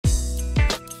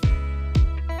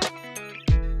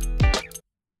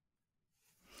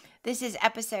This is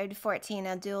episode 14,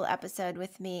 a dual episode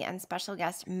with me and special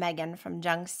guest Megan from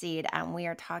Jung Seed, and we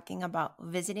are talking about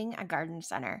visiting a garden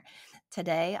center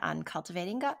today on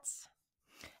Cultivating Guts.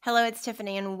 Hello, it's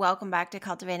Tiffany, and welcome back to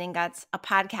Cultivating Guts, a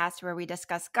podcast where we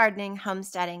discuss gardening,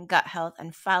 homesteading, gut health,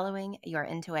 and following your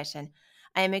intuition.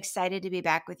 I am excited to be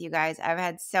back with you guys. I've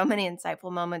had so many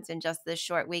insightful moments in just this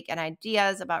short week and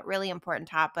ideas about really important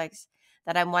topics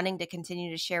that I'm wanting to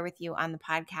continue to share with you on the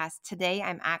podcast. Today,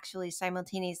 I'm actually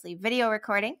simultaneously video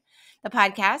recording the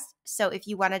podcast. So if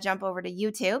you want to jump over to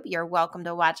YouTube, you're welcome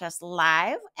to watch us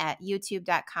live at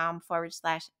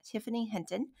youtube.com/Tiffany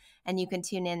Hinton, and you can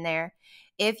tune in there.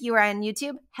 If you are on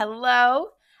YouTube, hello.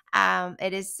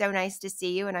 It is so nice to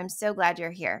see you, and I'm so glad you're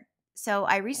here. So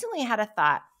I recently had a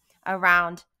thought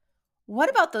around, what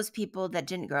about those people that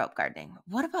didn't grow up gardening?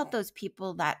 What about those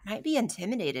people that might be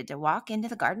intimidated to walk into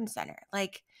the garden center?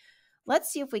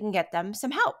 Let's see if we can get them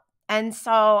some help. And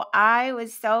so I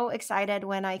was so excited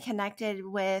when I connected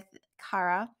with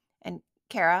Kara,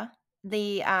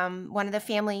 the one of the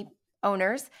family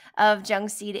owners of Jung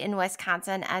Seed in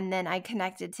Wisconsin. And then I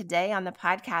connected today on the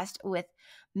podcast with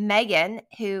Megan,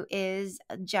 who is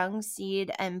a Jung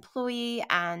Seed employee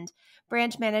and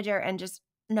branch manager and just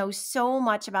knows so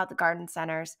much about the garden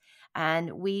centers.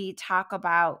 And we talk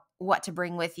about what to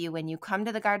bring with you when you come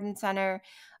to the garden center,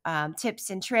 tips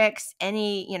and tricks,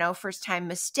 any, first time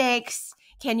mistakes.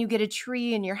 Can you get a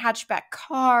tree in your hatchback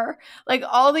car? Like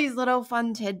all these little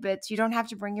fun tidbits. You don't have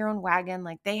to bring your own wagon.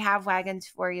 Like they have wagons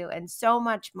for you, and so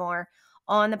much more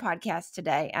on the podcast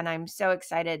today. And I'm so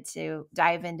excited to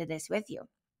dive into this with you.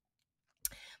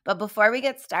 But before we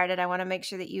get started, I want to make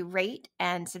sure that you rate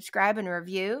and subscribe and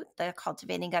review the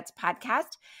Cultivating Guts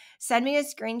podcast. Send me a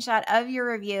screenshot of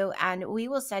your review, and we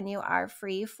will send you our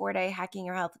free 4-day Hacking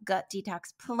Your Health Gut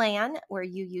Detox Plan, where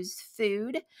you use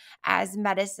food as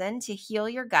medicine to heal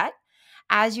your gut.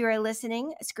 As you are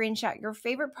listening, screenshot your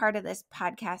favorite part of this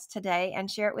podcast today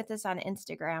and share it with us on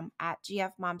Instagram at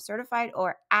GFMomCertified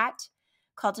or at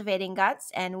Cultivating Guts,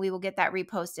 and we will get that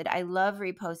reposted. I love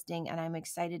reposting, and I'm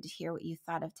excited to hear what you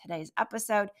thought of today's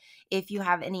episode. If you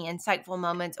have any insightful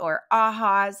moments or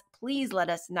ahas, please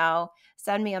let us know.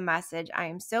 Send me a message. I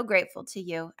am so grateful to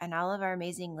you and all of our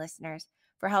amazing listeners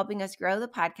for helping us grow the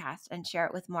podcast and share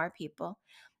it with more people.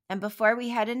 And before we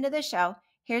head into the show,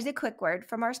 here's a quick word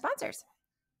from our sponsors.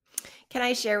 Can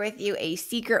I share with you a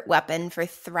secret weapon for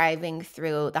thriving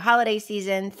through the holiday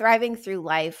season, thriving through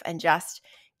life, and just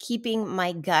keeping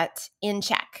my gut in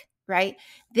check, right?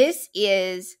 This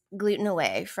is Gluten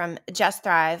Away from Just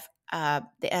Thrive.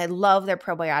 I love their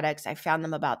probiotics. I found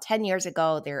them about 10 years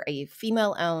ago. They're a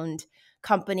female-owned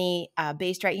company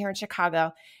based right here in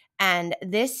Chicago. And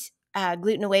this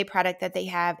Gluten Away product that they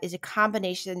have is a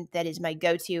combination that is my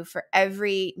go-to for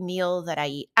every meal that I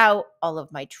eat out, all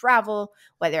of my travel,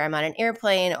 whether I'm on an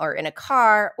airplane or in a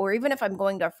car, or even if I'm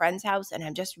going to a friend's house and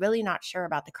I'm just really not sure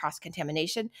about the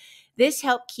cross-contamination. This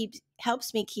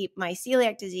helps me keep my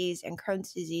celiac disease and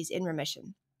Crohn's disease in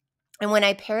remission. And when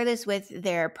I pair this with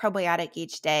their probiotic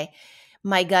each day,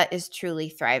 my gut is truly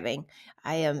thriving.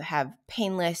 I have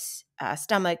painless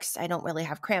stomachs. I don't really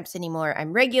have cramps anymore.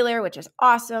 I'm regular, which is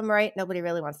awesome, right? Nobody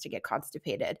really wants to get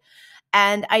constipated.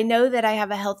 And I know that I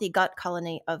have a healthy gut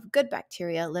colony of good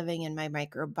bacteria living in my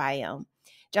microbiome.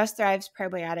 Just Thrive's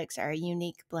probiotics are a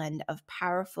unique blend of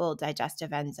powerful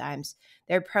digestive enzymes.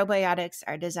 Their probiotics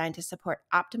are designed to support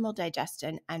optimal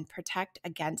digestion and protect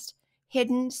against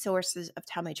hidden sources of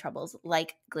tummy troubles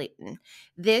like gluten.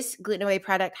 This Gluten Away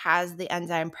product has the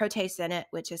enzyme protease in it,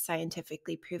 which is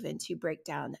scientifically proven to break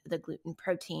down the gluten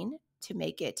protein to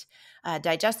make it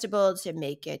digestible, to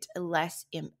make it less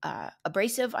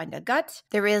abrasive on the gut.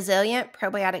 The resilient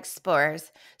probiotic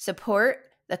spores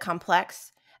support the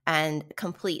complex and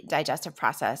complete digestive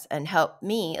process and help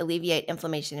me alleviate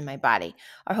inflammation in my body.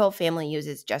 Our whole family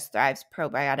uses Just Thrive's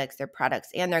probiotics, their products,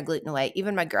 and their Gluten Away.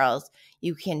 Even my girls,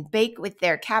 you can bake with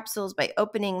their capsules by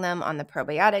opening them on the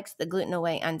probiotics. The Gluten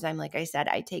Away enzyme, like I said,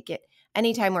 I take it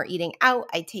anytime we're eating out.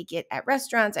 I take it at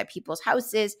restaurants, at people's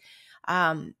houses.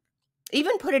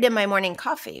 Even put it in my morning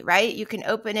coffee, right? You can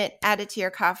open it, add it to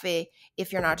your coffee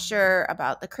if you're not sure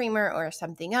about the creamer or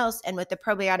something else. And with the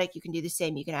probiotic, you can do the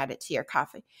same. You can add it to your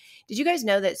coffee. Did you guys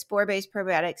know that spore-based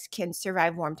probiotics can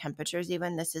survive warm temperatures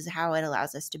even? This is how it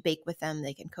allows us to bake with them.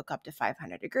 They can cook up to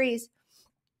 500 degrees.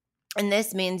 And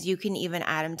this means you can even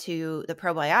add them to the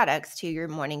probiotics to your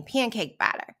morning pancake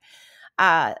batter.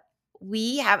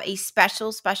 We have a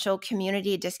special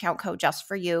community discount code just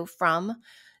for you from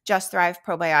Just Thrive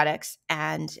Probiotics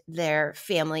and their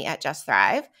family at Just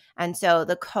Thrive. And so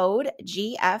the code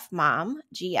GFMOM,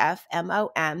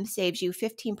 GFMOM, saves you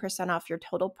 15% off your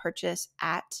total purchase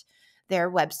at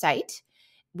their website.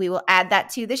 We will add that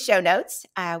to the show notes.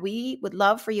 We would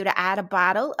love for you to add a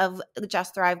bottle of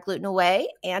Just Thrive Gluten Away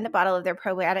and a bottle of their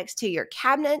probiotics to your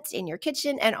cabinet, in your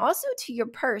kitchen, and also to your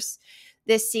purse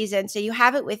this season. So you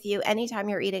have it with you anytime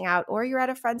you're eating out or you're at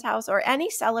a friend's house or any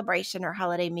celebration or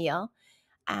holiday meal.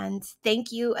 And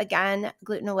thank you again,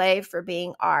 Gluten Away, for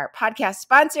being our podcast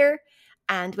sponsor.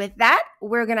 And with that,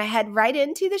 we're going to head right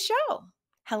into the show.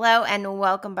 Hello and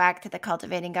welcome back to the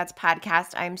Cultivating Guts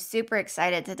podcast. I'm super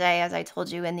excited today, as I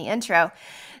told you in the intro,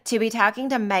 to be talking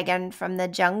to Megan from the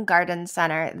Jung Garden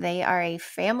Center. They are a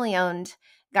family-owned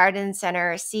garden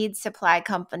center seed supply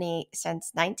company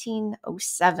since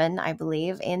 1907, I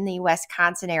believe, in the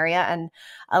Wisconsin area. And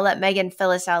I'll let Megan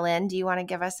fill us all in. Do you want to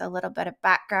give us a little bit of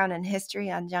background and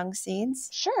history on Jung Seeds?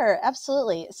 Sure,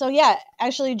 absolutely. So yeah,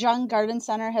 actually Jung Garden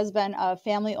Center has been a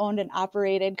family-owned and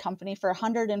operated company for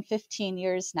 115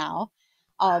 years now.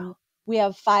 We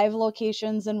have 5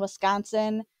 locations in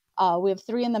Wisconsin. We have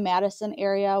 3 in the Madison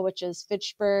area, which is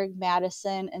Fitchburg,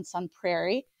 Madison, and Sun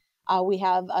Prairie. We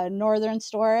have a northern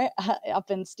store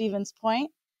up in Stevens Point.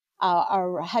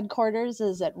 Our headquarters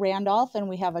is at Randolph, and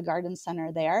we have a garden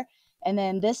center there. And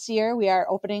then this year, we are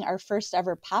opening our first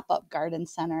ever pop-up garden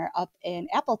center up in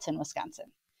Appleton,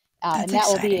 Wisconsin. That's and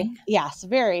that exciting. will be, yes,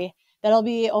 that'll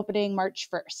be opening March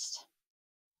 1st.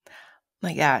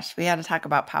 My gosh, we had to talk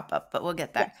about pop-up, but we'll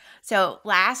get there. Yes. So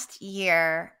last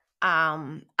year,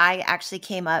 I actually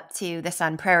came up to the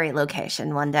Sun Prairie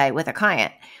location one day with a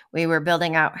client. We were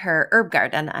building out her herb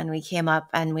garden, and we came up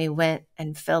and we went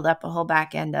and filled up a whole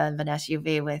back end of an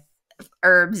SUV with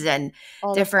herbs and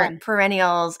different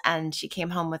perennials. And she came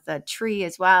home with a tree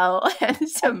as well and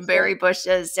some berry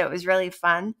bushes. So it was really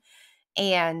fun.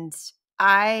 And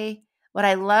what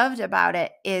I loved about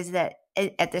it is that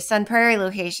at the Sun Prairie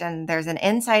location, there's an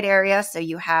inside area. So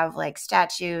you have like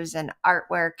statues and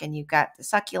artwork, and you've got the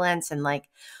succulents and like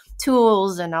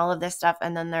tools and all of this stuff.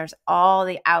 And then there's all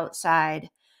the outside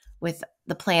with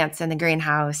the plants and the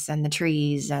greenhouse and the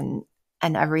trees and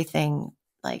everything.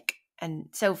 Like, and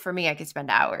so for me, I could spend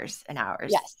hours and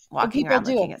hours walking around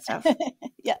looking at stuff.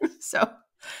 Yes. So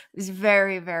it was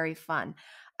very, very fun.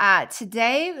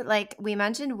 Today, like we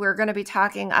mentioned, we're going to be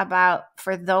talking about,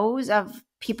 for those of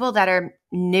people that are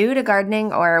new to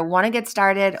gardening or want to get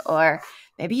started, or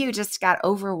maybe you just got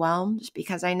overwhelmed,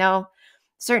 because I know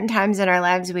certain times in our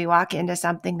lives we walk into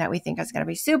something that we think is going to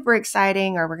be super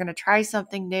exciting, or we're going to try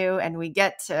something new, and we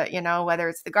get to, whether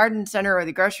it's the garden center or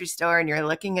the grocery store, and you're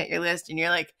looking at your list and you're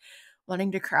like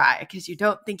wanting to cry because you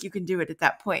don't think you can do it at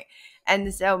that point.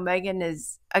 And so Megan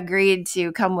has agreed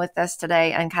to come with us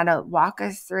today and kind of walk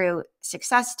us through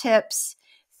success tips,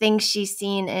 things she's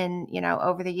seen in,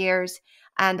 over the years,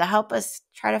 and to help us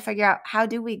try to figure out, how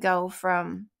do we go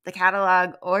from the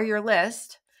catalog or your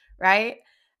list, right,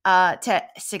 to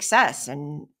success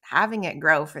and having it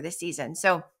grow for the season.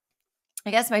 So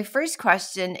I guess my first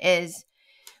question is,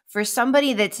 for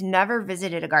somebody that's never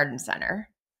visited a garden center,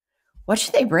 what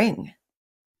should they bring?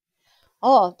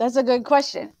 Oh, that's a good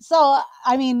question. So,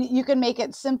 I mean, you can make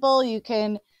it simple. You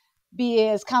can be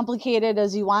as complicated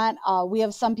as you want. We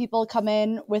have some people come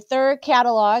in with their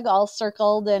catalog all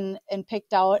circled and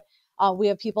picked out. We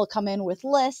have people come in with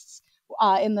lists.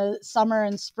 In the summer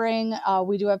and spring,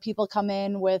 we do have people come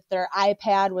in with their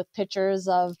iPad with pictures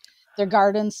of their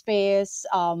garden space.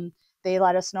 They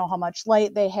let us know how much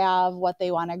light they have, what they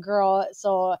want to grow.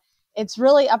 So it's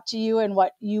really up to you and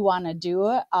what you want to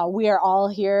do. We are all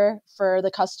here for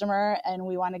the customer, and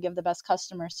we want to give the best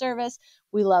customer service.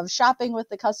 We love shopping with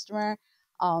the customer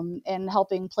and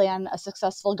helping plan a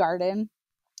successful garden.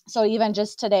 So even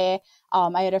just today,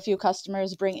 I had a few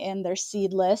customers bring in their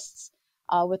seed lists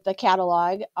with the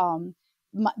catalog.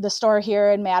 The store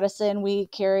here in Madison, we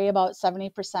carry about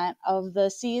 70% of the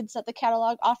seeds that the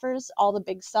catalog offers, all the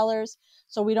big sellers.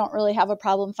 So we don't really have a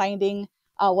problem finding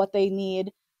what they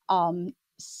need.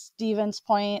 Stevens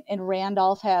Point and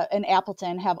Randolph and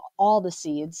Appleton have all the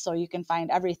seeds, so you can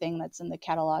find everything that's in the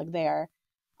catalog there.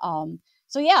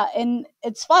 So yeah, and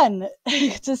it's fun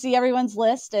to see everyone's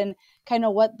list and kind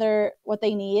of what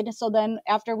they need. So then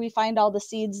after we find all the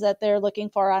seeds that they're looking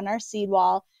for on our seed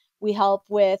wall, we help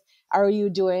with, are you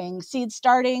doing seed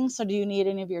starting? So do you need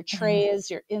any of your trays,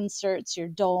 your inserts, your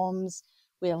domes?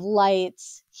 We have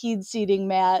lights, heat seeding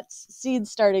mats, seed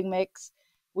starting mix.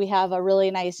 We have a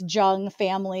really nice Jung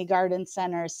Family Garden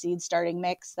Center seed starting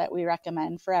mix that we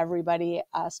recommend for everybody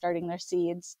starting their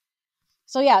seeds.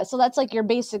 So yeah, so that's like your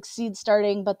basic seed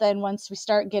starting. But then once we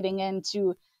start getting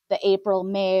into the April,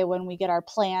 May, when we get our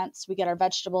plants, we get our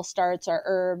vegetable starts, our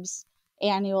herbs,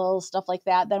 annuals, stuff like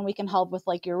that, then we can help with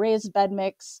like your raised bed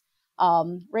mix,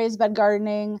 raised bed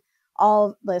gardening,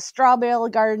 all the straw bale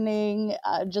gardening,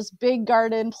 just big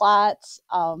garden plots.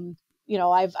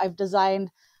 I've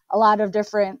designed a lot of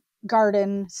different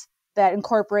gardens that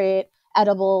incorporate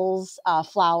edibles,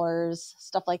 flowers,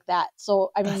 stuff like that.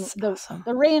 So, I mean, That's the awesome.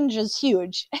 the range is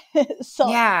huge. So,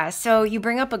 Yeah, so you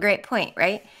bring up a great point,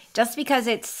 right? Just because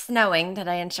it's snowing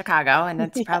today in Chicago, and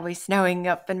it's yeah, probably snowing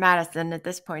up in Madison at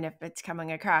this point if it's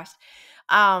coming across,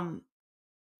 um,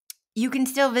 you can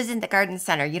still visit the garden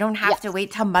center. You don't have to yes,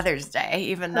 wait till Mother's Day,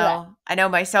 even correct. though I know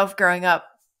myself growing up,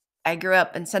 I grew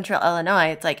up in central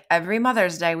Illinois. It's like every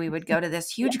Mother's Day we would go to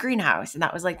this Yeah, huge greenhouse, and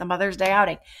that was like the Mother's Day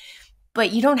outing.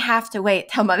 But you don't have to wait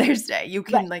till Mother's Day. You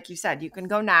right. can, like you said, you can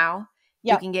go now.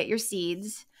 You Yep. can get your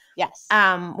seeds. Yes.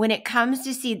 When it comes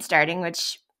to seed starting,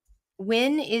 which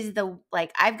when is the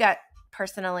like I've got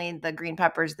personally the green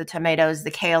peppers, the tomatoes,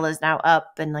 the kale is now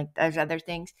up and like there's other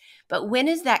things. But when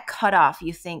is that cutoff,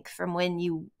 you think, from when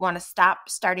you want to stop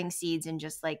starting seeds and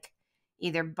just like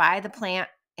either buy the plant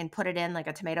and put it in like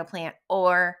a tomato plant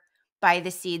or buy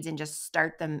the seeds and just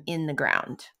start them in the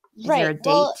ground? Is there Right. a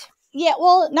Well, date? yeah,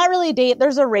 well, not really a date.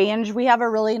 There's a range. We have a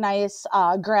really nice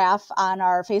graph on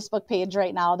our Facebook page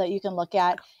right now that you can look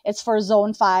at. It's for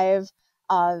zone 5.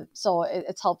 So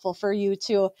it's helpful for you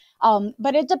too.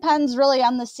 But it depends really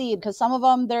on the seed because some of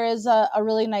them, there is a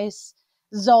really nice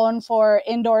zone for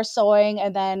indoor sowing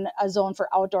and then a zone for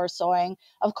outdoor sowing.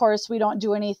 Of course, we don't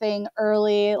do anything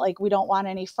early, like we don't want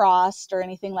any frost or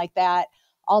anything like that.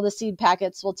 All the seed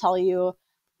packets will tell you,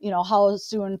 how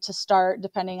soon to start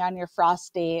depending on your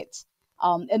frost date.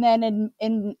 And then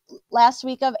in last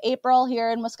week of April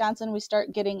here in Wisconsin, we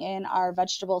start getting in our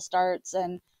vegetable starts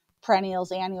and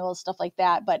perennials, annuals, stuff like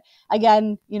that. But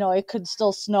again, it could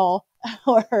still snow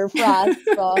or frost.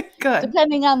 So Good.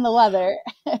 depending on the weather.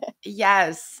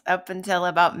 Yes, up until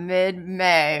about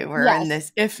mid-May, we're in Yes,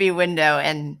 this iffy window,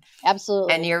 and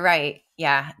absolutely. you're right.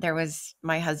 Yeah, there was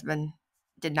my husband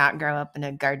did not grow up in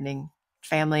a gardening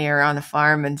family or on a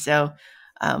farm, and so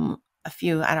I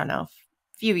don't know,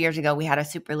 a few years ago we had a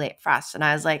super late frost, and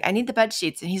I was like, I need the bed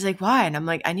sheets, and he's like, why? And I'm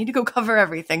like, I need to go cover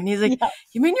everything. And he's like, Yeah.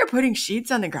 you mean you're putting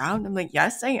sheets on the ground? I'm like,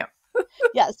 yes, I am.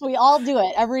 Yes, we all do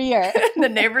it every year. The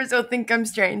neighbors will think I'm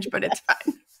strange, but it's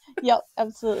fine. Yep,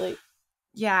 absolutely.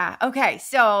 Yeah. Okay.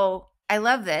 So I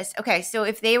love this. Okay. So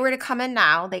if they were to come in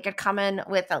now, they could come in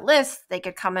with a list. They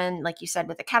could come in, like you said,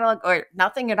 with a catalog or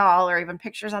nothing at all, or even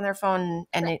pictures on their phone,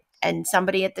 and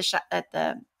somebody at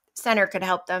the center could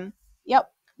help them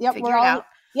Yep. Yep. figure We're it all, out.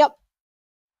 yep.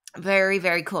 Very,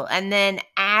 very cool. And then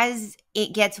as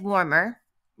it gets warmer,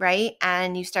 right,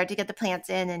 and you start to get the plants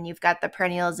in, and you've got the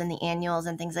perennials and the annuals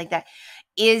and things like that,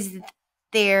 is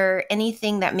there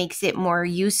anything that makes it more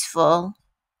useful?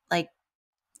 Like,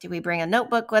 do we bring a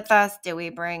notebook with us? Do we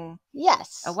bring a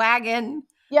Yes. wagon?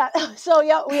 Yeah. So,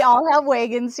 yeah, we all have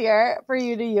wagons here for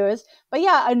you to use. But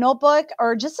yeah, a notebook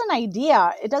or just an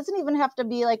idea. It doesn't even have to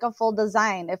be like a full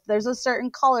design. If there's a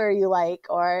certain color you like,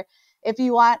 or if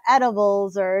you want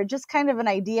edibles or just kind of an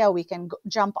idea we can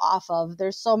jump off of,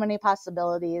 there's so many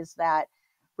possibilities that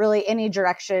really any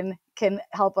direction can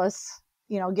help us,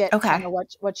 get kind Okay. of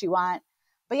what you want.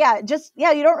 But yeah,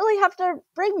 yeah, you don't really have to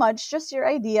bring much, just your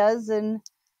ideas and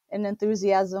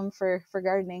enthusiasm for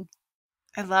gardening.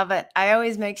 I love it. I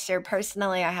always make sure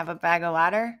personally I have a bag of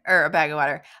water or a bag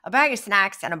of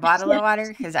snacks and a bottle of water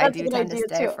because I That's a do good tend to idea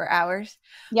stay too. for hours.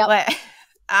 Yep. But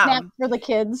Snacks um for the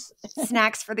kids.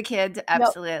 snacks for the kids, Yep.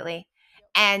 absolutely.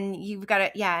 And you've got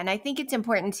to, yeah. And I think it's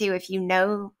important too, if you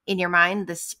know in your mind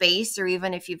the space, or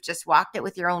even if you've just walked it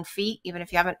with your own feet, even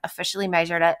if you haven't officially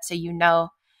measured it, so you know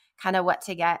kind of what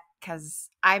to get. Because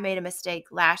I made a mistake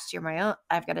last year.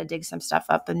 I've got to dig some stuff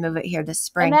up and move it here this And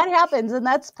spring. that happens, and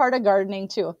that's part of gardening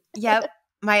too. Yep.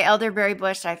 My elderberry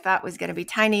bush I thought was going to be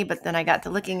tiny, but then I got to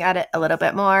looking at it a little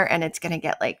bit more, and it's going to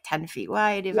get like 10 feet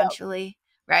wide Yep. eventually.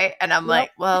 Right. And I'm Yep.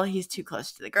 like, well, he's too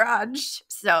close to the garage.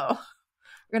 So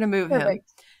we're going to move him.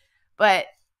 Perfect. But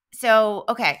so,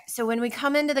 okay. So when we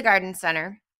come into the garden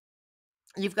center,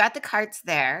 you've got the carts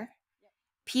there.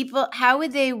 People, how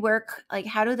would they work? Like,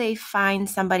 how do they find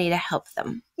somebody to help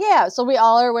them? Yeah, so we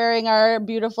all are wearing our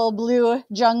beautiful blue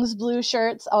Jung's blue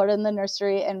shirts out in the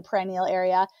nursery and perennial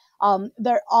area. All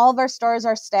of our stores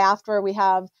are staffed where we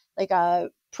have like a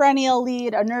perennial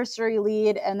lead, a nursery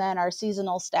lead, and then our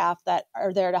seasonal staff that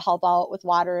are there to help out with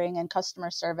watering and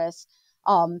customer service.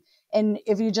 And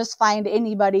if you just find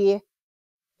anybody,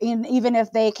 even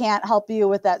if they can't help you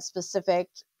with that specific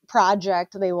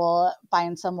project, they will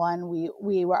find someone.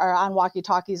 We are on walkie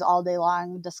talkies all day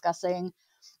long discussing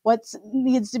what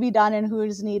needs to be done and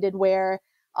who's needed where.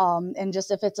 And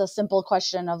just if it's a simple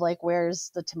question of like,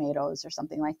 where's the tomatoes or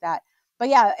something like that. but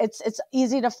yeah, it's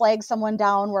easy to flag someone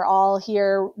down. We're all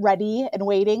here ready and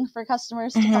waiting for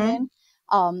customers to come in.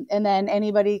 And then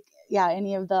anybody,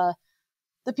 any of the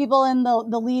people in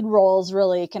the lead roles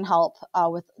really can help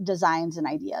with designs and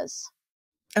ideas.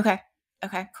 Okay,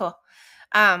 cool.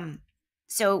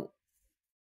 So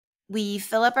we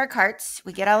fill up our carts,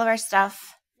 we get all of our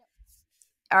stuff.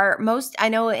 I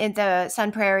know in the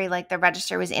Sun Prairie, like the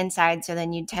register was inside, so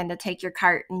then you tend to take your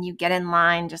cart and you get in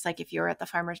line, just like if you were at the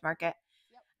farmer's market.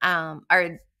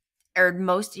 Are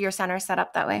most of your centers set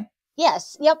up that way?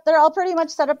 Yes. Yep. They're all pretty much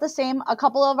set up the same. A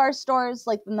couple of our stores,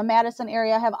 like in the Madison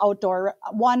area, have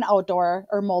one outdoor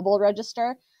or mobile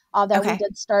register that we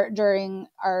did start during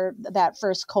that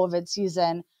first COVID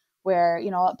season where,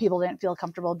 people didn't feel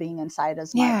comfortable being inside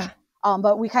as much.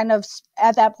 But we kind of,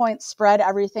 at that point, spread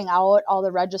everything out, all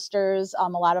the registers, a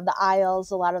lot of the aisles,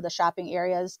 a lot of the shopping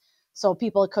areas, so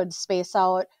people could space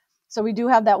out. So we do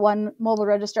have that one mobile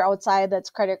register outside that's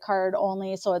credit card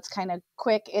only, so it's kind of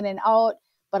quick in and out.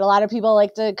 But a lot of people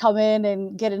like to come in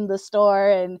and get into the store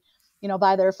and,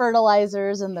 buy their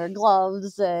fertilizers and their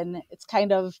gloves. And it's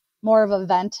kind of more of an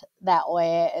event that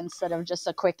way instead of just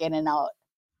a quick in and out.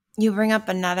 You bring up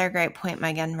another great point,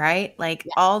 Megan, right? Like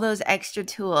all those extra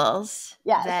tools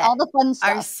that all the fun stuff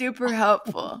are super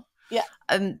helpful. Yeah.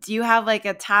 Do you have like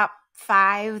a top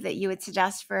 5 that you would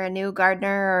suggest for a new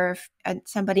gardener or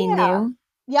somebody new?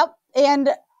 Yep. And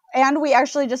we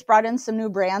actually just brought in some new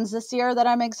brands this year that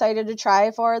I'm excited to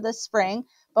try for this spring.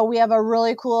 But we have a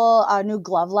really cool new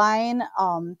glove line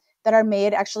that are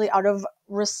made actually out of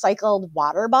recycled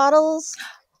water bottles.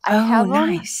 I have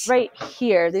them right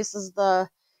here.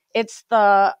 It's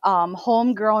the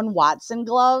homegrown Watson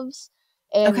gloves.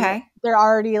 And they're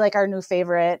already like our new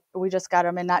favorite. We just got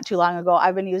them in not too long ago.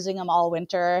 I've been using them all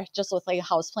winter just with like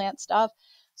houseplant stuff.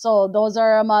 So those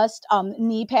are a must.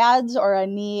 Knee pads or a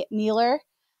knee kneeler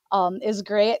is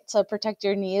great to protect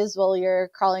your knees while you're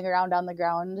crawling around on the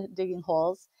ground digging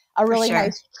holes. A really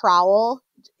nice trowel.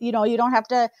 You don't have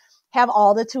to have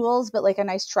all the tools, but like a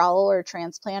nice trowel or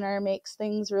transplanter makes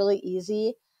things really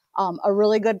easy. A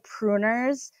really good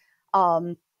pruners.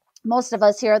 Most of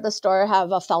us here at the store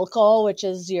have a Felco, which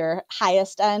is your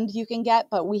highest end you can get,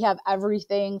 but we have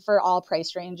everything for all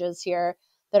price ranges here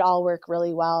that all work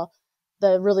really well.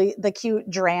 The cute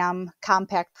Dram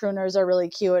compact pruners are really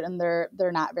cute, and they're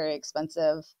not very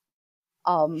expensive.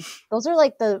 Those are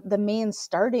like the main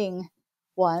starting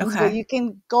ones, but you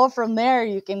can go from there.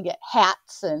 You can get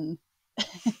hats and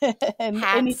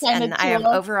any kind of tool. I have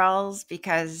overalls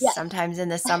because sometimes in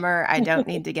the summer I don't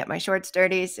need to get my shorts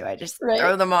dirty, so I just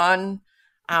throw them on.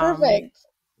 Perfect.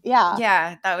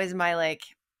 Yeah, that was my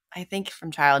I think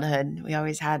from childhood we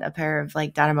always had a pair of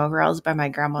denim overalls by my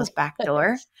grandma's back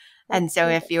door. And so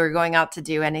if you were going out to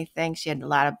do anything, she had a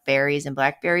lot of berries and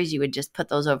blackberries, you would just put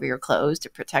those over your clothes to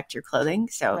protect your clothing.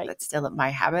 So that's still my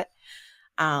habit.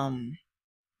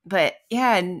 But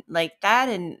yeah, and like that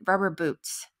and rubber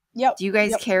boots. Yep. Do you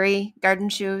guys carry garden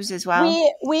shoes as well?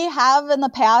 We have in the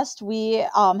past. We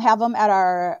have them at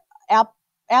our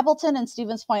Appleton and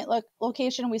Stevens Point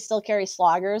location. We still carry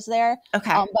sloggers there. Okay.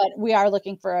 But we are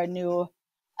looking for a new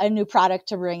product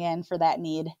to bring in for that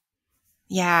need.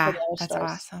 Yeah, that's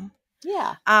awesome.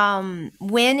 Yeah.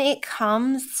 When it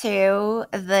comes to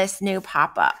this new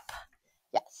pop-up.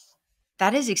 Yes.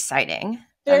 That is exciting.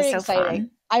 Very exciting.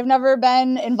 Fun. I've never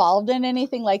been involved in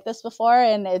anything like this before,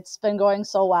 and it's been going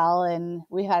so well, and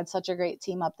we had such a great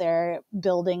team up there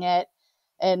building it,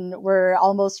 and we're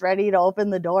almost ready to open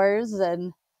the doors,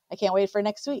 and I can't wait for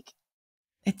next week.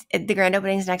 The grand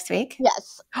opening's next week?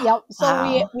 Yes. Yep.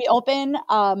 So we open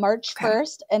March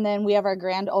 1st, and then we have our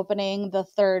grand opening the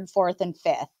 3rd, 4th, and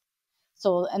 5th.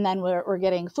 So, and then we're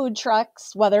getting food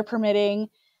trucks, weather permitting,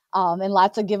 and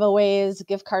lots of giveaways,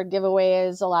 gift card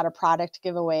giveaways, a lot of product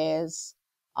giveaways.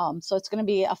 So it's going to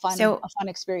be a fun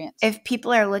experience. If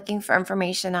people are looking for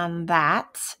information on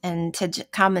that and to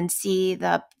come and see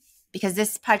because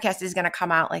this podcast is going to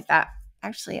come out like that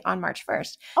actually on March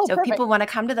 1st. So perfect. If people want to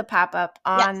come to the pop-up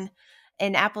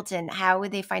in Appleton, how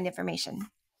would they find information?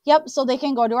 Yep. So they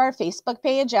can go to our Facebook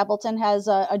page. Appleton has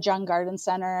a Jung Garden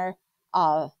Center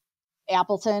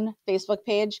Appleton Facebook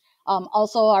page.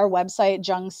 Also our website,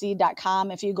 jungseed.com.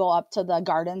 If you go up to the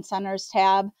Garden Centers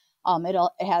tab,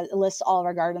 it lists all of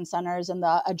our garden centers and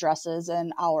the addresses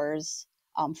and hours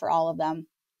for all of them.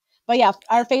 But yeah,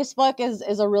 our Facebook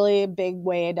is a really big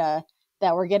way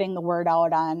that we're getting the word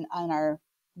out on our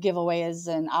giveaways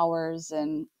and hours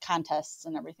and contests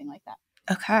and everything like that.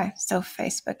 Okay. So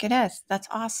Facebook it is. That's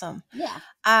awesome.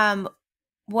 Yeah.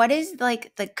 What is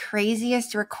the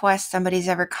craziest request somebody's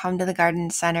ever come to the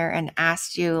garden center and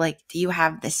asked you, do you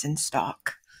have this in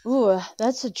stock? Ooh,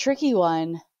 that's a tricky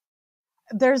one.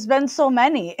 There's been so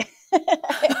many.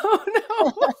 Oh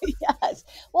no. Yes.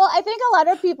 Well, I think a lot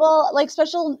of people, like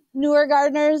special newer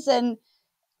gardeners, and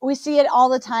we see it all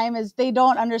the time, is they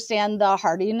don't understand the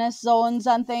hardiness zones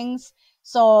on things.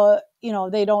 So,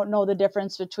 they don't know the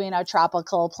difference between a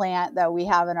tropical plant that we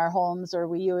have in our homes or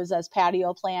we use as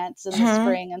patio plants in the Mhm.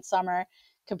 spring and summer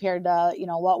compared to,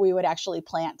 what we would actually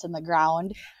plant in the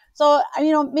ground. So,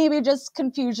 maybe just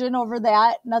confusion over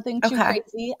that, nothing too Okay.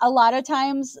 crazy. A lot of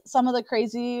times, some of the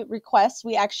crazy requests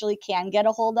we actually can get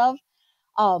a hold of.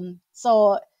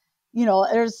 So,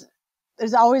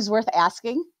 there's always worth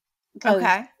asking because,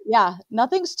 Okay. yeah,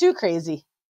 nothing's too crazy.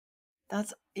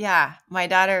 That's yeah. My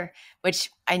daughter, which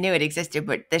I knew it existed,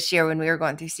 but this year when we were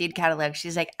going through seed catalog,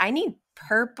 she's like, I need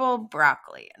purple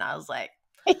broccoli. And I was like,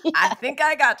 I Yeah, think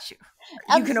I got you.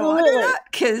 Are you going to water absolutely. that?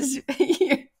 Because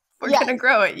we're going to Yes.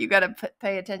 grow it. You got to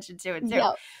pay attention to it too.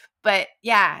 Yep. But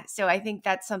yeah, so I think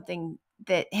that's something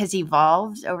that has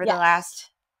evolved over the Yes,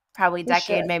 last probably for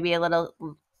decade, sure. maybe a little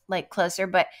like closer,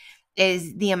 but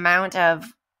is the amount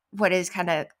of what is kind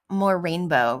of more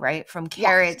rainbow, right? From Yes.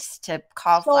 carrots to So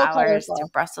cauliflowers to colorful.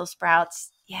 Brussels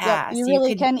sprouts. Yep. Yeah. You So you really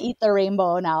could, can eat the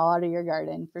rainbow now out of your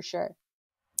garden for sure.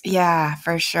 yeah,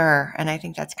 for sure. And I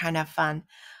think that's kind of fun.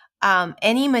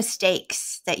 Any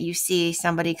mistakes that you see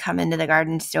somebody come into the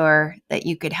garden store that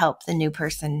you could help the new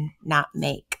person not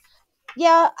make?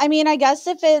 Yeah. I guess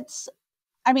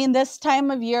this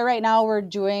time of year right now, we're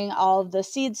doing all of the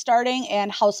seed starting,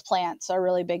 and house plants are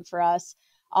really big for us.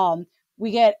 Um, we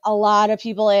get a lot of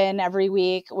people in every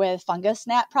week with fungus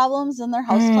gnat problems in their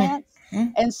house plants. Mm-hmm.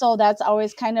 And so that's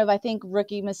always kind of, I think,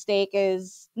 rookie mistake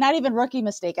is not even rookie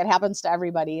mistake. It happens to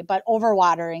everybody, but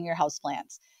overwatering your house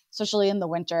plants, especially in the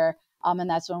winter. And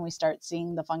that's when we start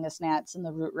seeing the fungus gnats and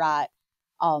the root rot.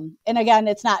 And again,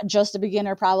 it's not just a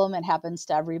beginner problem. It happens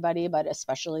to everybody, but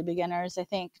especially beginners, I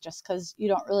think, just because you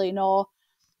don't really know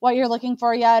what you're looking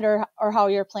for yet, or how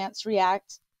your plants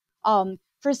react.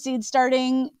 For seed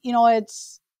starting,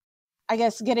 it's, I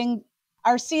guess, getting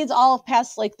our seeds all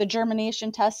past like the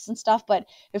germination tests and stuff. But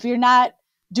if you're not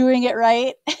doing it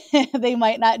right, they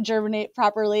might not germinate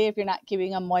properly if you're not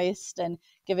keeping them moist and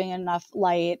giving enough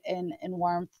light and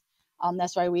warmth.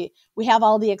 That's why we have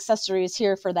all the accessories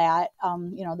here for that.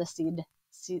 The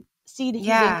seed heating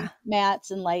Yeah.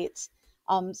 mats and lights.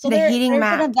 So The heating there's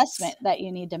an mats. investment that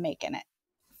you need to make in it.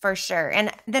 For sure.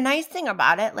 And the nice thing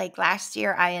about it, like last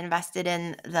year, I invested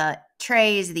in the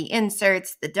trays, the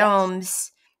inserts, the Yes.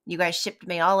 domes. You guys shipped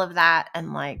me all of that.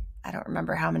 And like, I don't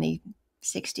remember how many,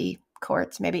 60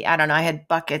 quarts, maybe. I don't know. I had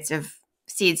buckets of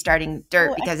seed starting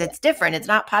dirt Oh, because excellent. it's different. It's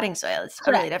not potting soil. It's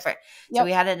totally Correct. different. So we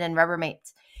Yep. had it in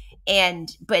Rubbermaids.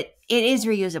 But it is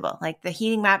reusable. Like the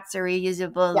heating mats are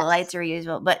reusable, the Yes. lights are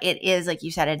reusable, but it is, like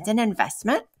you said, it's an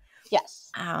investment.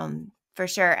 Yes. For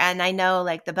sure. And I know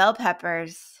like the bell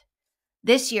peppers,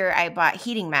 this year I bought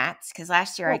heating mats because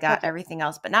last year I Oh, got perfect. everything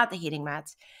else, but not the heating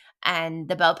mats. And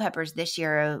the bell peppers this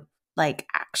year like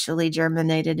actually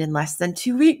germinated in less than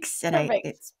 2 weeks, and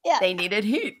Perfect. Yeah. they needed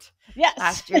heat. Yes.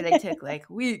 Last year they took like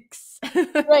weeks,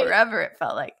 Right. forever it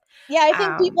felt like. Yeah, I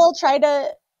think Um, people try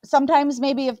to, sometimes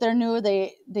maybe if they're new,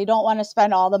 they don't want to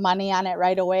spend all the money on it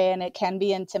right away, and it can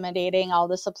be intimidating, all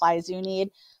the supplies you need.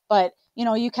 But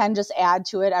you can just add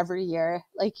to it every year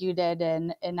like you did,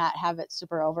 and not have it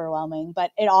super overwhelming.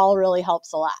 But it all really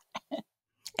helps a lot.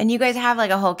 and you guys have like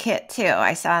a whole kit too.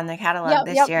 I saw in the catalog Yep,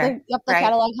 this yep. year, The right?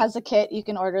 catalog has a kit. You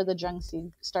can order the Jung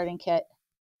Seed starting kit.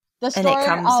 The And it store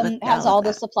comes with has all of all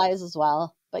the that. supplies as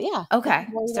well. But yeah, it Okay.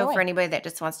 can go either So for way. anybody that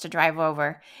just wants to drive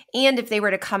over, and if they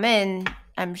were to come in,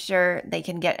 I'm sure they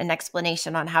can get an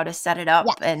explanation on how to set it up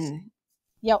Yes.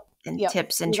 Yep. and Yep.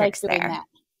 tips and We like tricks doing there. that.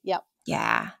 Yep.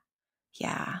 Yeah.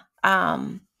 Yeah.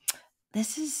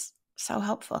 This is so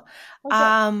helpful. Okay.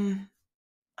 Um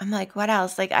I'm like, what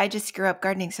else? Like I just grew up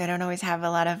gardening, so I don't always have a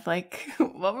lot of like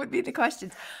what would be the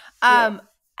questions? Right. Um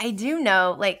I do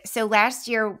know, like, so last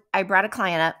year I brought a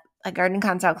client up, a garden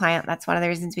consult client. That's one of the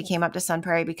reasons we came up to Sun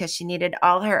Prairie, because she needed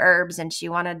all her herbs and she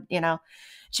wanted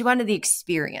the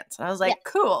experience. And I was like,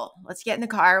 Yes. cool, let's get in the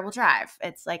car, we'll drive.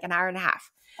 It's like an hour and a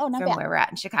half Oh, not from bad. where we're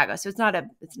at in Chicago. So it's not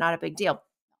a big deal.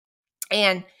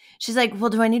 And she's like, well,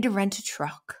 do I need to rent a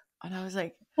truck? And I was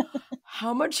like,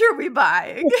 how much are we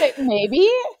buying? Maybe.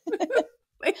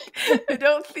 Like, I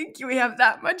don't think we have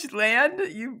that much land.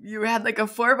 You had like a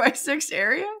 4x6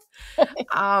 area.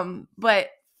 But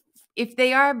if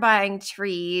they are buying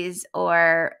trees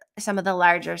or some of the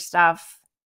larger stuff,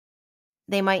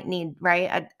 they might need,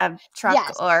 right, a truck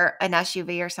Yes. or an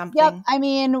SUV or Yep.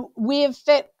 something. We have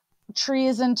fit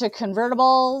trees into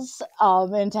convertibles,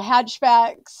 into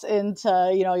hatchbacks,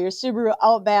 into, you know, your Subaru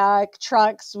Outback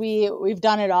trucks. We've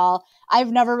done it all.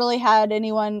 I've never really had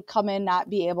anyone come in not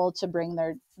be able to bring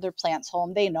their plants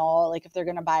home. They know, like, if they're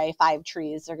going to buy 5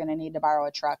 trees, they're going to need to borrow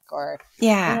a truck, or, you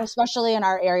know, Yeah. especially in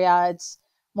our area, it's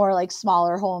more like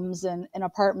smaller homes and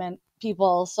apartment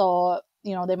people. So,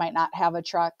 you know, they might not have a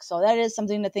truck. So that is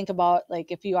something to think about.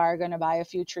 Like, if you are going to buy a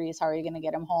few trees, how are you going to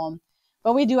get them home?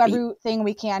 But we do everything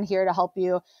we can here to help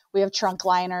you. We have trunk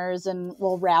liners, and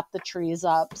we'll wrap the trees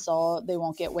up so they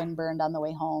won't get wind burned on the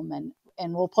way home.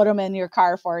 And we'll put them in your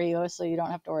car for you so you don't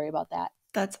have to worry about that.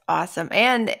 That's awesome.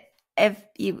 And if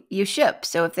you ship,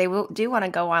 so if they do want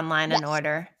to go online and Yes.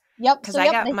 order, Yep. because So, I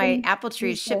yep, got they my can apple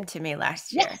trees use the, shipped to me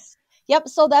last year. yes. Yep.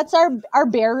 So that's our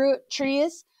bareroot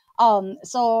trees.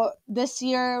 So this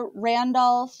year,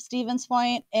 Randolph, Stevens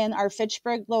Point, and our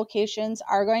Fitchburg locations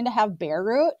are going to have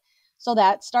bareroot. So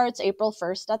that starts April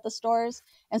 1st at the stores.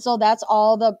 And so that's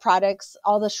all the products,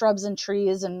 all the shrubs and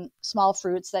trees and small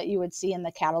fruits that you would see in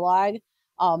the catalog.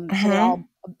 So they're Hmm. all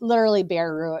literally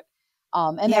bareroot.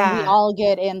 And then we Yeah. all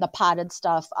get in the potted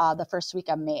stuff the first week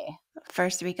of May.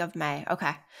 First week of May.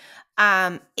 Okay.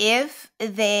 If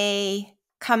they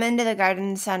come into the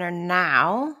garden center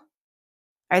now,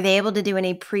 are they able to do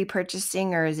any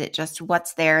pre-purchasing, or is it just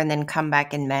what's there and then come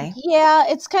back in May? Yeah,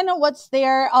 it's kind of what's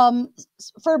there.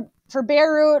 For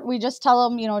bareroot, we just tell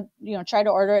them, try to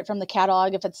order it from the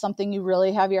catalog if it's something you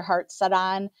really have your heart set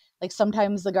on. Like,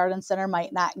 sometimes the garden center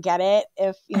might not get it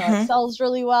if it Hmm. sells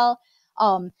really well.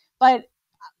 But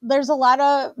there's a lot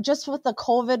of, just with the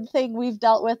COVID thing we've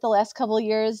dealt with the last couple of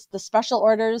years, the special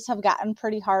orders have gotten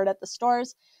pretty hard at the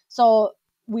stores. So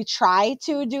we try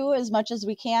to do as much as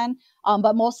we can.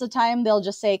 But most of the time they'll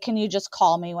just say, can you just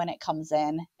call me when it comes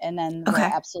in? And then we'll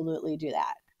Okay. absolutely do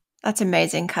that. That's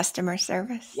amazing customer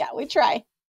service. Yeah, we try.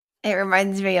 It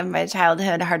reminds me of my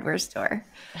childhood hardware store.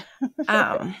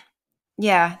 Um,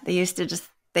 yeah, they used to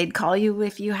they'd call you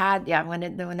if you had,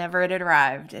 whenever it had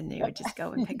arrived, and you would just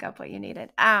go and pick up what you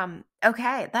needed.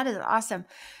 Okay, that is awesome.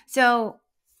 So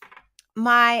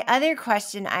my other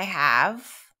question I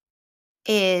have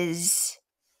is,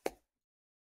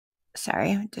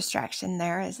 sorry, distraction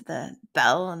there as the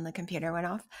bell on the computer went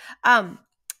off.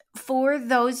 For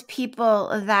those people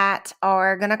that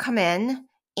are going to come in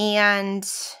and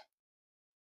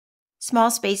small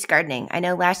space gardening. I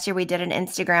know last year we did an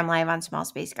Instagram live on small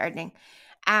space gardening.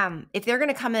 If they're going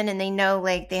to come in and they know,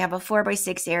 like, they have a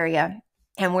 4x6 area,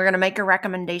 and we're going to make a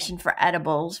recommendation for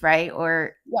edibles, right?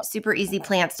 Or Yep. super easy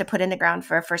plants to put in the ground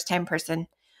for a first time person.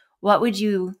 What would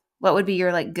be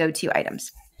your, like, go-to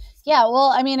items? Yeah,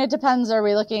 well, I mean, it depends. Are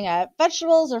we looking at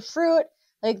vegetables or fruit?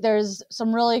 Like, there's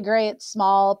some really great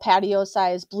small patio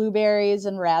size blueberries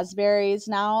and raspberries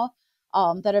now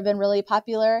that have been really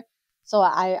popular. So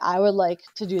I would like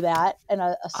to do that in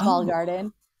a small Oh,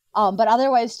 garden. But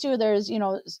otherwise too, there's,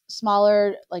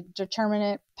 smaller, like,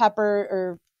 determinate pepper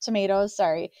or tomatoes,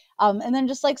 sorry. And then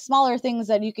just like smaller things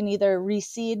that you can either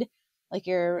reseed, like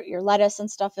your lettuce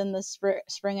and stuff in the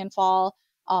spring and fall.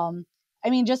 I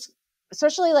mean, just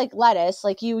especially like lettuce,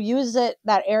 like, you use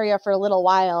that area for a little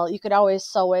while, you could always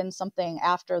sow in something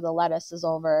after the lettuce is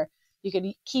over. You could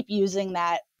keep using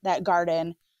that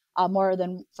garden more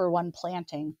than for one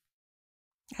planting.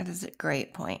 that is a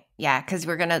great point. Yeah, because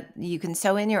you can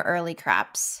sow in your early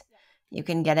crops. You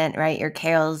can get in, right, your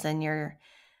kales and your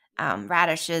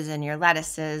radishes and your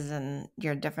lettuces and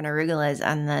your different arugulas.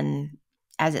 And then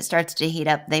as it starts to heat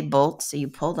up, they bolt. So you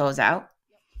pull those out.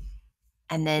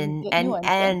 And And then, get new and, ones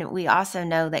in. and we also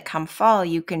know that come fall,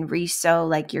 you can re-sow,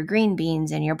 like, your green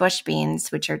beans and your bush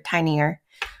beans, which are tinier.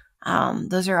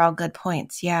 Those are all good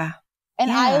points. Yeah.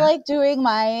 And I Yeah. like doing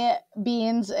my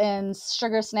beans and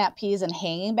sugar snap peas in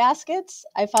hanging baskets.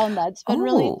 I found that's been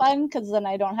really Oh, fun because then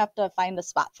I don't have to find a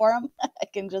spot for them. I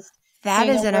can just that hang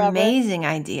is them an wherever. amazing Yeah,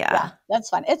 idea. that's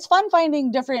fun. It's fun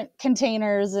finding different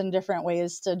containers and different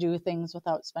ways to do things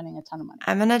without spending a ton of money.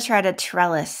 I'm going to try to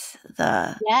trellis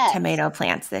the Yes, tomato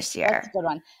plants this that's a year good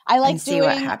one. I and like see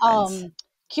what doing happens.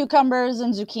 cucumbers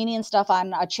and zucchini and stuff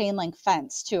on a chain link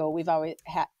fence too. We've always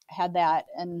had that,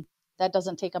 and that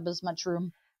doesn't take up as much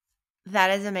room.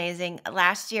 That is amazing.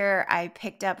 Last year I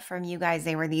picked up from you guys,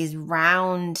 they were these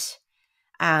round,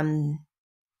 um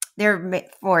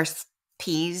for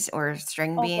peas or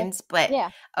string Okay. beans, but Yeah.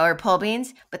 or pole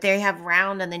beans, but they have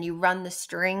round, and then you run the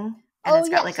string, and Oh, it's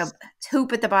got like a yes.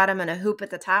 hoop at the bottom and a hoop at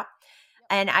the top.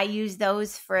 And I use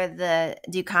those for the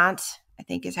Ducant, I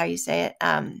think is how you say it.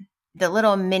 The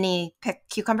little mini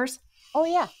cucumbers, Oh,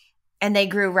 yeah. and they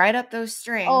grew right up those Oh,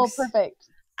 strings. perfect.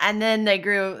 And then they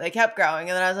kept growing.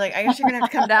 And then I was like, I guess you're going to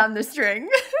have to come down the string.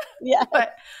 Yeah.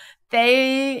 But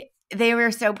they they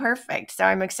were so perfect. So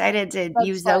I'm excited to That's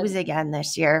use those fun. again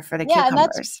this year for the Yeah, and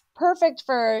that's cucumbers. perfect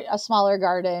for a smaller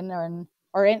garden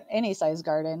or in any size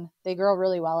garden. They grow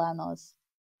really well on those.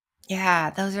 Yeah,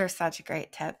 those are such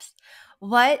great tips.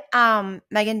 What,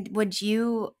 Megan,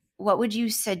 what would you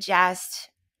suggest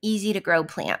easy to grow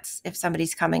plants if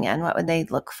somebody's coming in? What would they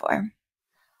look for?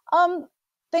 Um,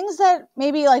 Things that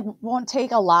maybe like won't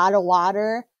take a lot of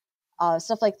water,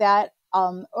 stuff like that.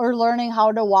 Or learning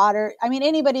how to water. I mean,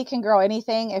 anybody can grow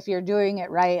anything if you're doing it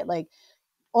right. Like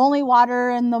only water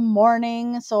in the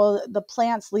morning so the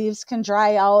plant's leaves can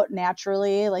dry out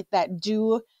naturally, like that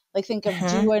dew. Like think of Hmm.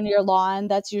 dew in your lawn.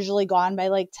 That's usually gone by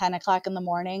like 10 o'clock in the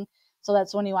morning. So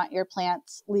that's when you want your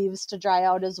plant's leaves to dry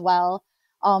out as well.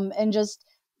 And just,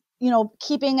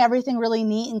 keeping everything really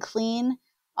neat and clean.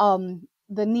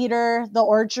 The neater the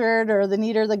orchard or the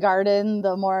neater the garden,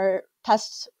 the more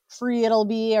pest free it'll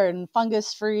be or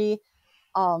fungus free.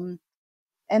 Um,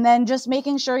 and then just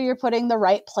making sure you're putting the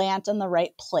right plant in the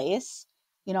right place.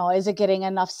 Is it getting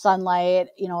enough sunlight?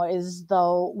 Is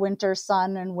the winter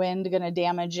sun and wind going to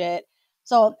damage it?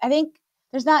 So I think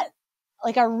there's not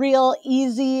like a real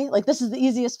easy, like this is the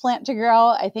easiest plant to grow.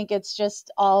 I think it's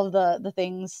just all of the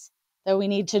things that we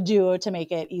need to do to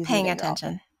make it easy Paying to grow.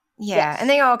 attention. Yeah. And Yes.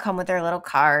 they all come with their little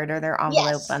card or their envelope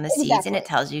Yes, on the seeds, and exactly. it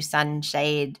tells you sun,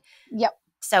 shade, Yep.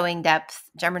 sowing depth,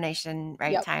 germination,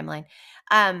 right Yep. timeline.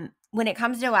 When it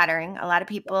comes to watering, a lot of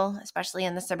people, especially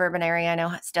in the suburban area, I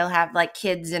know still have like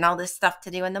kids and all this stuff to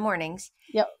do in the mornings.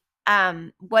 Yep.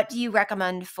 What do you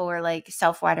recommend for like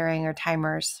self-watering or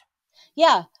timers?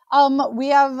 Yeah. We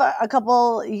have a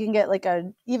couple. You can get like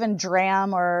a even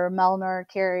Dram or Melnor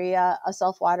carry a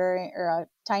self watering or a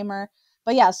timer.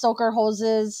 But yeah, soaker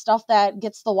hoses, stuff that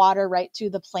gets the water right to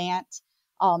the plant,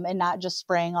 and not just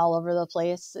spraying all over the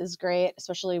place is great,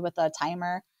 especially with a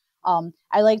timer.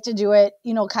 I like to do it,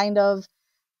 kind of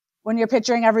when you're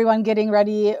picturing everyone getting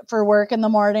ready for work in the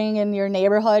morning in your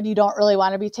neighborhood. You don't really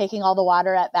want to be taking all the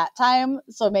water at that time.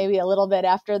 So maybe a little bit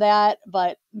after that,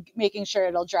 but making sure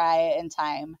it'll dry in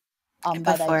time by like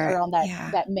Before, around yeah.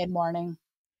 that mid morning.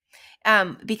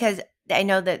 Because I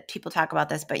know that people talk about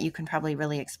this, but you can probably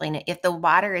really explain it. If the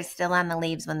water is still on the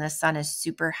leaves when the sun is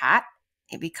super hot,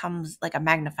 it becomes like a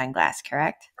magnifying glass,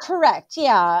 correct? Correct.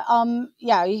 Yeah.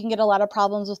 Yeah, you can get a lot of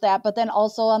problems with that. But then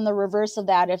also on the reverse of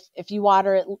that, if you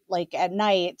water it like at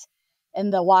night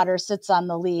and the water sits on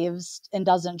the leaves and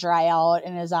doesn't dry out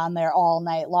and is on there all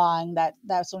night long,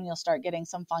 that's when you'll start getting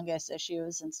some fungus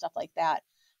issues and stuff like that.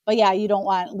 But yeah, you don't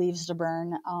want leaves to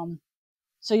burn.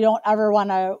 So you don't ever want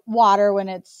to water when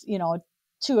it's,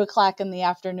 2 o'clock in the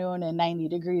afternoon and 90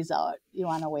 degrees out. You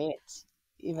want to wait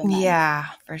even then. Yeah,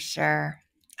 for sure.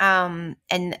 And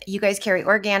you guys carry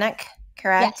organic,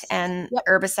 correct? Yes. And Yep.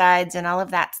 herbicides and all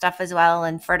of that stuff as well,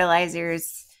 and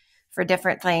fertilizers for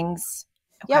different things.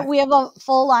 Yeah, Okay. we have a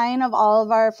full line of all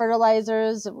of our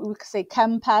fertilizers. We could say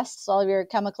chem pests, all of your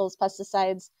chemicals,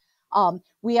 pesticides.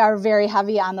 We are very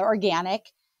heavy on the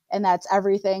organic, and that's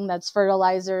everything. That's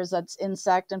fertilizers, that's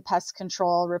insect and pest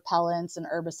control, repellents and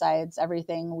herbicides,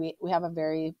 everything. We have a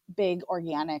very big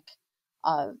organic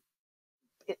uh,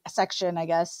 section, I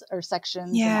guess, or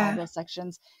sections in all Yeah. those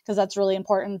sections, because that's really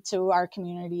important to our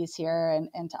communities here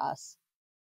and to us.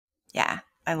 Yeah.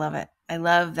 I love it. I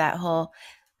love that whole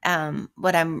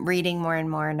what I'm reading more and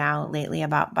more now lately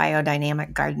about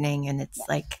biodynamic gardening. And it's Yes,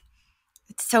 like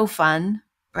it's so fun,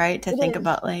 right? To it think is.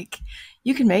 about like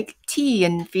you can make tea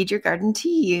and feed your garden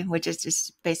tea, which is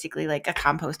just basically like a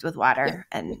compost with Yep, water. your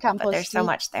But there's compost so tea.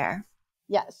 much there.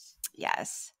 Yes.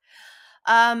 Yes.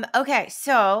 Okay,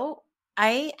 so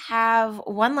I have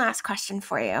one last question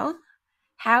for you.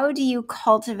 How do you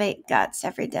cultivate guts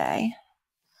every day?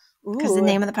 Because the Ooh,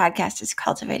 name of the podcast is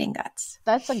Cultivating Guts.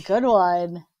 that's a good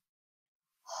one.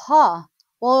 Huh.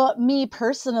 Well, me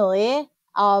personally,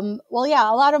 well,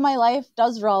 yeah, a lot of my life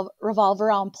does revolve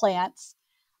around plants,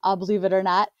 believe it or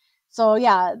not. So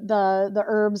yeah, the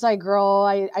herbs I grow,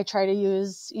 I try to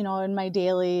use, in my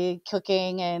daily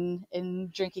cooking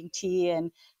and drinking tea,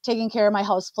 and taking care of my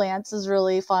house plants is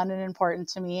really fun and important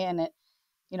to me. And it,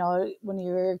 when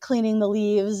you're cleaning the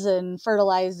leaves and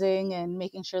fertilizing and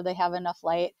making sure they have enough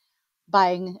light,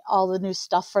 buying all the new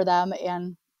stuff for them,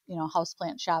 and, house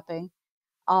plant shopping.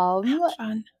 How Um,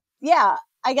 fun. yeah,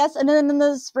 I guess. And then in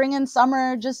the spring and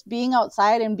summer, just being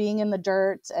outside and being in the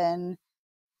dirt and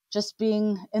just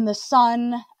being in the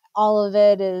sun, all of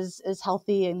it is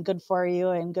healthy and good for you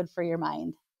and good for your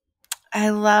mind. I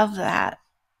love that.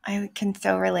 I can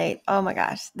so relate. Oh my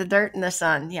gosh. The dirt and the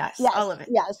sun. Yes. Yes, All of it.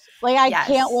 yes. Like I can't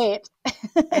Yes.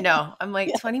 wait. I know. I'm like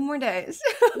Yeah, 20 more days.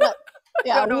 yeah, I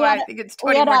yeah. don't know why I think it's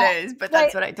We 20 had more a days, but right.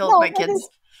 that's what I told No, my that kids. is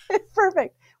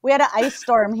perfect. we had an ice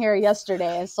storm here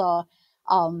yesterday. So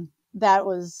that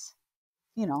was,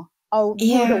 a rude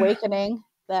Yeah. awakening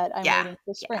that I'm Yeah. waiting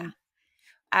for Yeah. spring.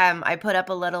 I put up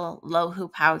a little low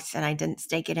hoop house and I didn't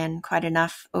stake it in quite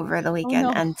enough over the Oh weekend.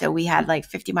 no. And so we had like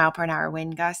 50-mile-per-hour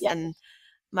wind gusts, Yeah. and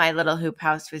my little hoop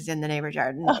house was in the neighbor's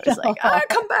yard. And I was like,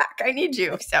 come back. I need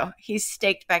you. So he's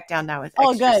staked back down now with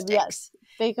Oh, extra good. Yes. stakes,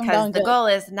 Bake them because down the good. goal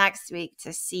is next week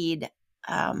to seed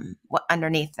what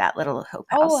underneath that little hoop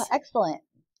Oh, house. excellent.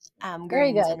 Very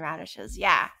Greens good. and radishes.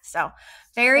 Yeah. So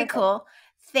very Perfect. cool.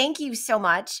 Thank you so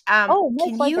much. Oh, my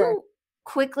Can pleasure. you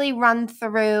quickly run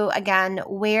through again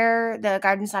where the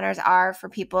garden centers are for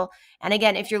people? And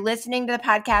again, if you're listening to the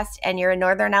podcast and you're in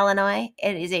Northern Illinois,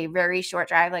 it is a very short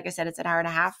drive. Like I said, it's an hour and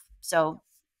a half. So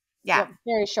yeah, Yep,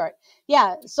 very short.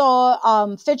 Yeah,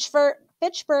 so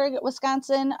Fitchburg,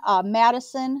 Wisconsin,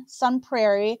 Madison, Sun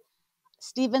Prairie,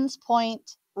 Stevens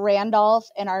Point, Randolph,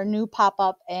 and our new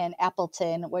pop-up in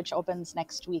Appleton, which opens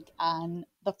next week on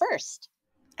the 1st.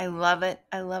 I love it.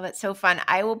 I love it. So fun.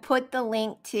 I will put the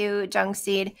link to Jung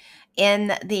Seed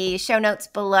in the show notes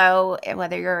below,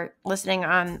 whether you're listening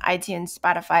on iTunes,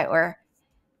 Spotify, or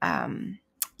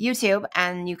YouTube,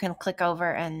 and you can click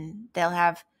over and they'll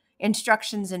have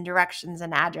instructions and directions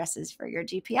and addresses for your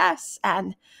GPS.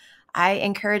 And I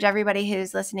encourage everybody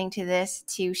who's listening to this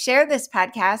to share this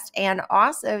podcast and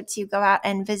also to go out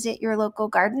and visit your local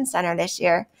garden center this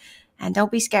year. And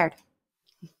don't be scared.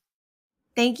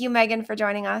 Thank you, Megan, for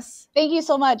joining us. Thank you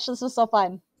so much. This was so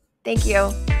fun. Thank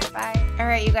you. Bye. All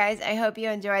right, you guys, I hope you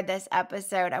enjoyed this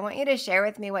episode. I want you to share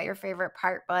with me what your favorite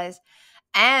part was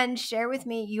and share with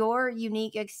me your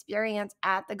unique experience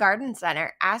at the garden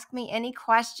center. Ask me any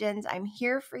questions. I'm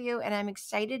here for you, and I'm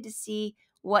excited to see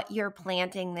what you're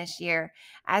planting this year.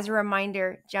 As a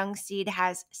reminder, Jung Seed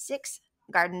has 6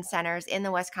 garden centers in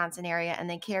the Wisconsin area, and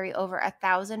they carry over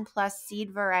 1,000 plus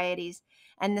seed varieties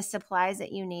and the supplies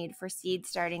that you need for seed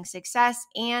starting success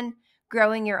and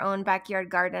growing your own backyard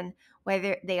garden.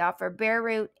 Whether they offer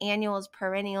bareroot, annuals,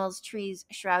 perennials, trees,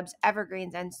 shrubs,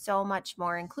 evergreens, and so much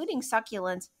more, including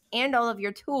succulents and all of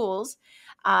your tools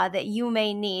that you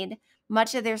may need.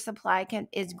 Much of their supply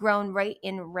is grown right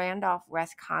in Randolph,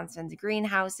 Wisconsin's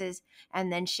greenhouses,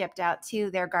 and then shipped out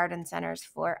to their garden centers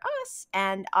for us,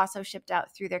 and also shipped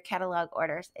out through their catalog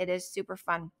orders. It is super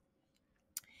fun.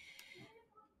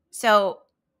 So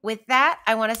with that,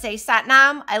 I want to say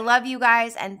Satnam. I love you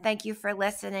guys, and thank you for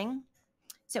listening.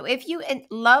 So if you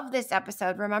love this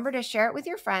episode, remember to share it with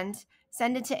your friends.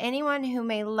 Send it to anyone who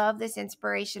may love this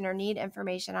inspiration or need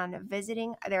information on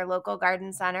visiting their local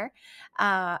garden center.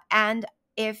 And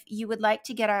if you would like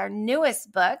to get our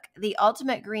newest book, The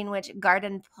Ultimate Greenwich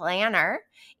Garden Planner,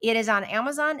 it is on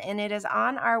Amazon and it is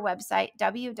on our website,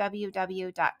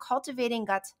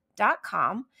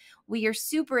 www.cultivatingguts.com. We are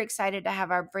super excited to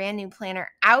have our brand new planner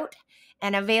out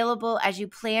and available as you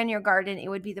plan your garden. It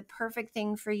would be the perfect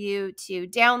thing for you to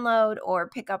download or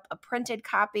pick up a printed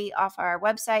copy off our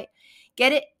website.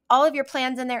 Get it, all of your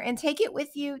plans in there, and take it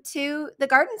with you to the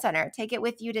garden center. Take it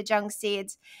with you to Jung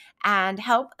Seeds and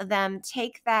help them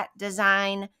take that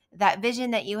design, that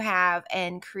vision that you have,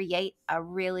 and create a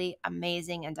really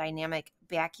amazing and dynamic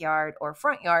backyard or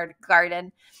front yard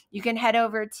garden. You can head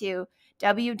over to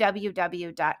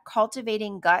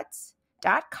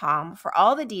www.cultivatingguts.com for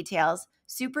all the details.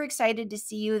 Super excited to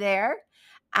see you there.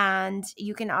 And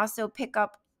you can also pick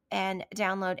up and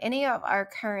download any of our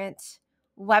current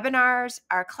webinars,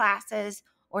 our classes,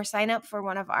 or sign up for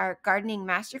one of our gardening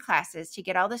master classes to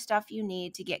get all the stuff you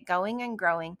need to get going and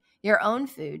growing your own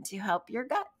food to help your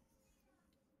gut.